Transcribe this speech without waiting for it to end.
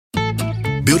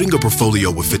Building a portfolio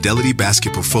with Fidelity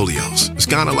Basket Portfolios is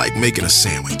kind of like making a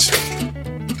sandwich.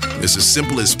 It's as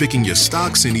simple as picking your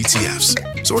stocks and ETFs,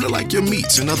 sort of like your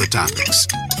meats and other topics,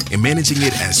 and managing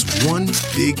it as one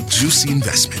big, juicy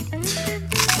investment.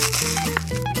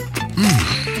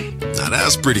 Now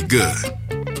that's pretty good.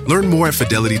 Learn more at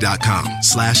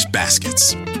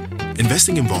fidelity.com/baskets.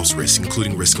 Investing involves risk,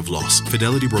 including risk of loss.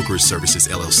 Fidelity Brokerage Services,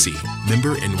 LLC.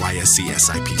 Member NYSE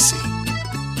SIPC.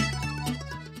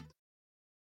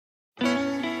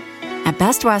 At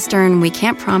Best Western, we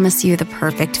can't promise you the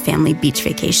perfect family beach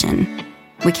vacation.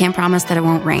 We can't promise that it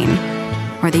won't rain,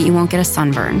 or that you won't get a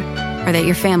sunburn, or that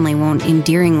your family won't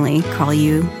endearingly call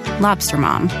you Lobster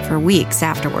Mom for weeks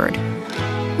afterward.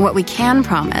 What we can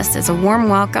promise is a warm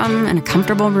welcome and a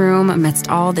comfortable room amidst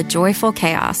all the joyful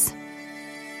chaos.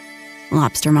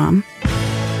 Lobster Mom.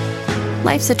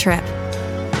 Life's a trip.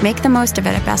 Make the most of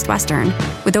it at Best Western,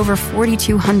 with over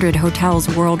 4,200 hotels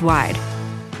worldwide.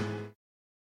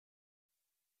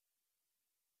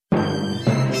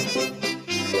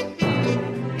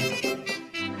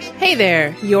 Hey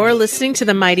there, you're listening to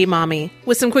The Mighty Mommy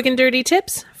with some quick and dirty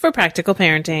tips for practical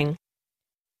parenting.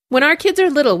 When our kids are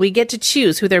little, we get to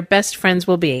choose who their best friends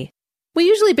will be. We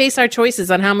usually base our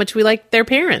choices on how much we like their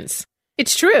parents.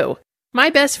 It's true. My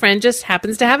best friend just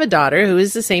happens to have a daughter who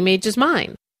is the same age as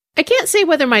mine. I can't say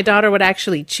whether my daughter would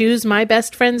actually choose my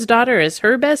best friend's daughter as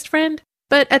her best friend,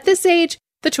 but at this age,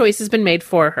 the choice has been made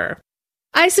for her.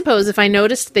 I suppose if I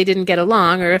noticed they didn't get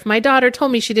along, or if my daughter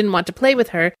told me she didn't want to play with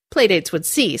her, playdates would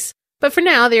cease. But for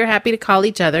now, they are happy to call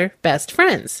each other best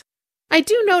friends. I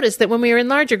do notice that when we are in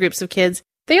larger groups of kids,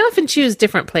 they often choose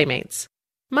different playmates.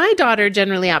 My daughter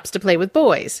generally opts to play with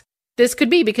boys. This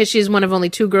could be because she is one of only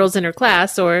 2 girls in her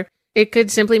class, or it could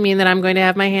simply mean that I'm going to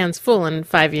have my hands full in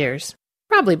 5 years.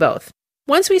 Probably both.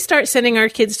 Once we start sending our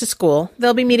kids to school,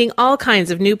 they'll be meeting all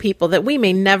kinds of new people that we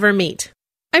may never meet.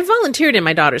 I've volunteered in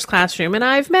my daughter's classroom, and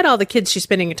I've met all the kids she's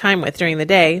spending time with during the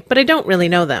day, but I don't really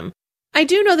know them. I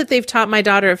do know that they've taught my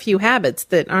daughter a few habits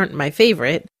that aren't my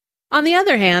favorite. On the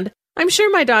other hand, I'm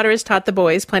sure my daughter has taught the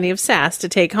boys plenty of sass to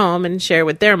take home and share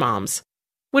with their moms.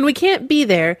 When we can't be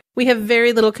there, we have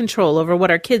very little control over what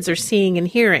our kids are seeing and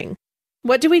hearing.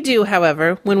 What do we do,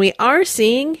 however, when we are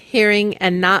seeing, hearing,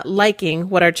 and not liking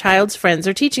what our child's friends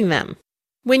are teaching them?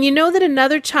 When you know that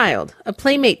another child, a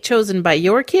playmate chosen by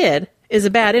your kid, is a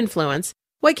bad influence,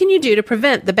 what can you do to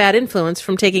prevent the bad influence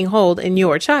from taking hold in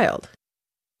your child?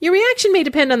 Your reaction may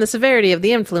depend on the severity of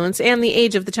the influence and the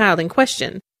age of the child in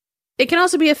question. It can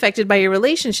also be affected by your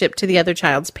relationship to the other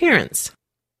child's parents.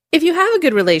 If you have a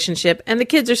good relationship and the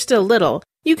kids are still little,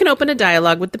 you can open a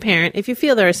dialogue with the parent if you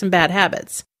feel there are some bad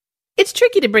habits. It's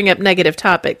tricky to bring up negative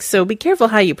topics, so be careful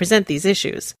how you present these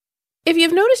issues. If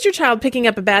you've noticed your child picking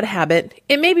up a bad habit,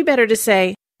 it may be better to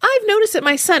say, "I've noticed that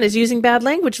my son is using bad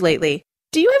language lately.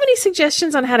 Do you have any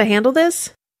suggestions on how to handle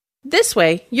this?" This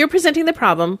way, you're presenting the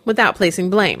problem without placing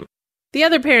blame. The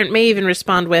other parent may even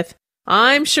respond with,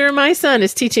 "I'm sure my son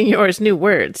is teaching yours new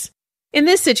words." In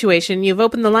this situation, you've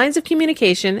opened the lines of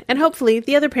communication, and hopefully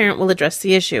the other parent will address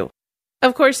the issue.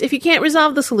 Of course, if you can't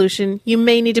resolve the solution, you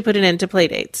may need to put an end to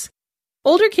playdates.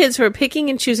 Older kids who are picking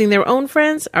and choosing their own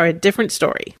friends are a different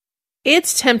story.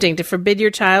 It's tempting to forbid your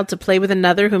child to play with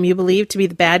another whom you believe to be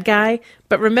the bad guy,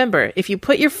 but remember, if you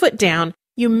put your foot down,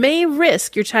 you may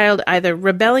risk your child either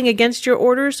rebelling against your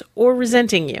orders or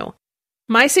resenting you.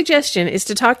 My suggestion is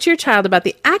to talk to your child about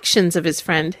the actions of his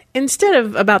friend instead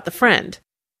of about the friend.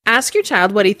 Ask your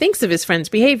child what he thinks of his friend's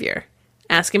behavior.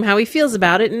 Ask him how he feels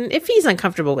about it and if he's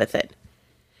uncomfortable with it.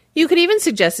 You could even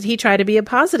suggest that he try to be a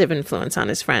positive influence on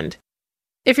his friend.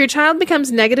 If your child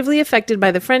becomes negatively affected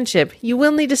by the friendship, you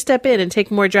will need to step in and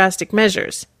take more drastic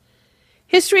measures.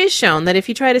 History has shown that if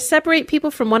you try to separate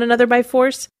people from one another by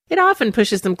force, it often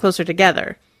pushes them closer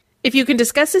together. If you can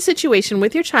discuss the situation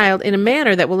with your child in a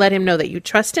manner that will let him know that you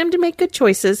trust him to make good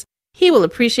choices, he will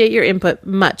appreciate your input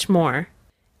much more.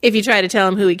 If you try to tell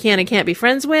him who he can and can't be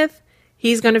friends with,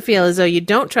 he's going to feel as though you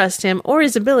don't trust him or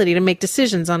his ability to make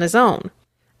decisions on his own.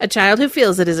 A child who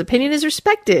feels that his opinion is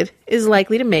respected is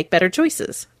likely to make better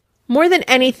choices. More than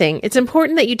anything, it's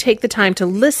important that you take the time to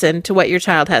listen to what your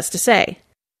child has to say.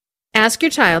 Ask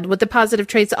your child what the positive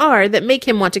traits are that make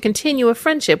him want to continue a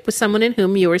friendship with someone in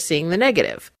whom you are seeing the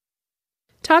negative.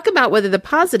 Talk about whether the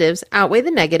positives outweigh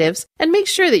the negatives and make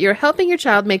sure that you're helping your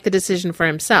child make the decision for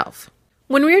himself.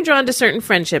 When we are drawn to certain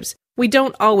friendships, we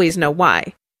don't always know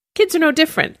why. Kids are no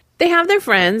different. They have their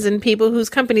friends and people whose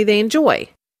company they enjoy.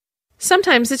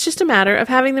 Sometimes it's just a matter of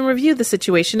having them review the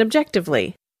situation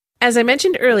objectively. As I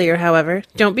mentioned earlier, however,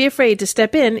 don't be afraid to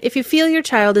step in if you feel your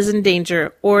child is in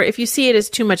danger or if you see it as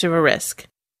too much of a risk.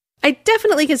 I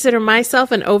definitely consider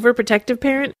myself an overprotective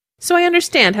parent, So I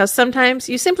understand how sometimes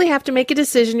you simply have to make a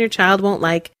decision your child won't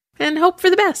like and hope for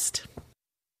the best.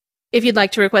 If you'd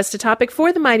like to request a topic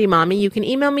for the Mighty Mommy, you can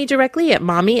email me directly at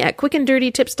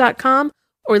mommy@quickanddirtytips.com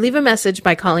or leave a message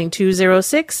by calling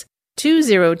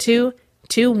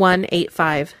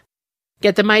 206-202-2185.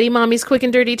 Get the Mighty Mommy's Quick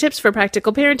and Dirty Tips for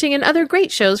Practical Parenting and other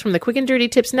great shows from the Quick and Dirty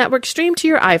Tips Network streamed to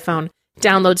your iPhone.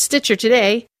 Download Stitcher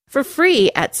today for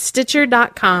free at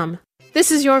Stitcher.com. This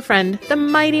is your friend, the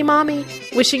Mighty Mommy,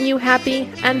 wishing you happy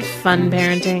and fun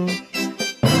parenting.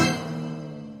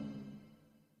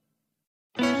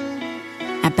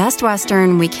 At Best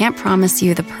Western, we can't promise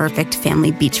you the perfect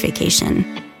family beach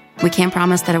vacation. We can't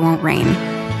promise that it won't rain,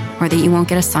 or that you won't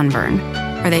get a sunburn,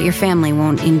 or that your family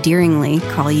won't endearingly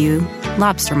call you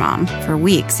Lobster Mom for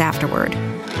weeks afterward.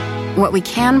 What we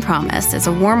can promise is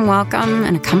a warm welcome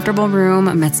and a comfortable room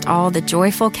amidst all the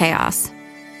joyful chaos.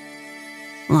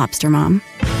 Lobster Mom.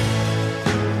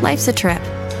 Life's a trip.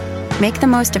 Make the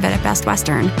most of it at Best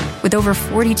Western, with over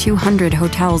 4,200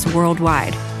 hotels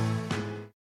worldwide.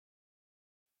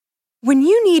 When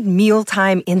you need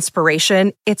mealtime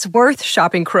inspiration, it's worth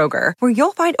shopping Kroger, where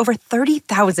you'll find over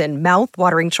 30,000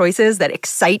 mouth-watering choices that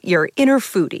excite your inner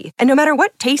foodie. And no matter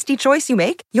what tasty choice you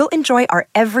make, you'll enjoy our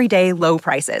everyday low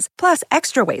prices, plus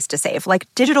extra ways to save, like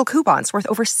digital coupons worth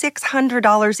over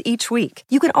 $600 each week.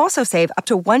 You can also save up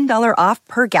to $1 off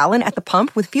per gallon at the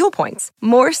pump with fuel points.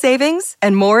 More savings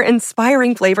and more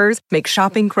inspiring flavors make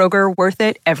shopping Kroger worth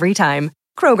it every time.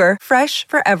 Kroger, fresh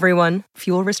for everyone.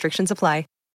 Fuel restrictions apply.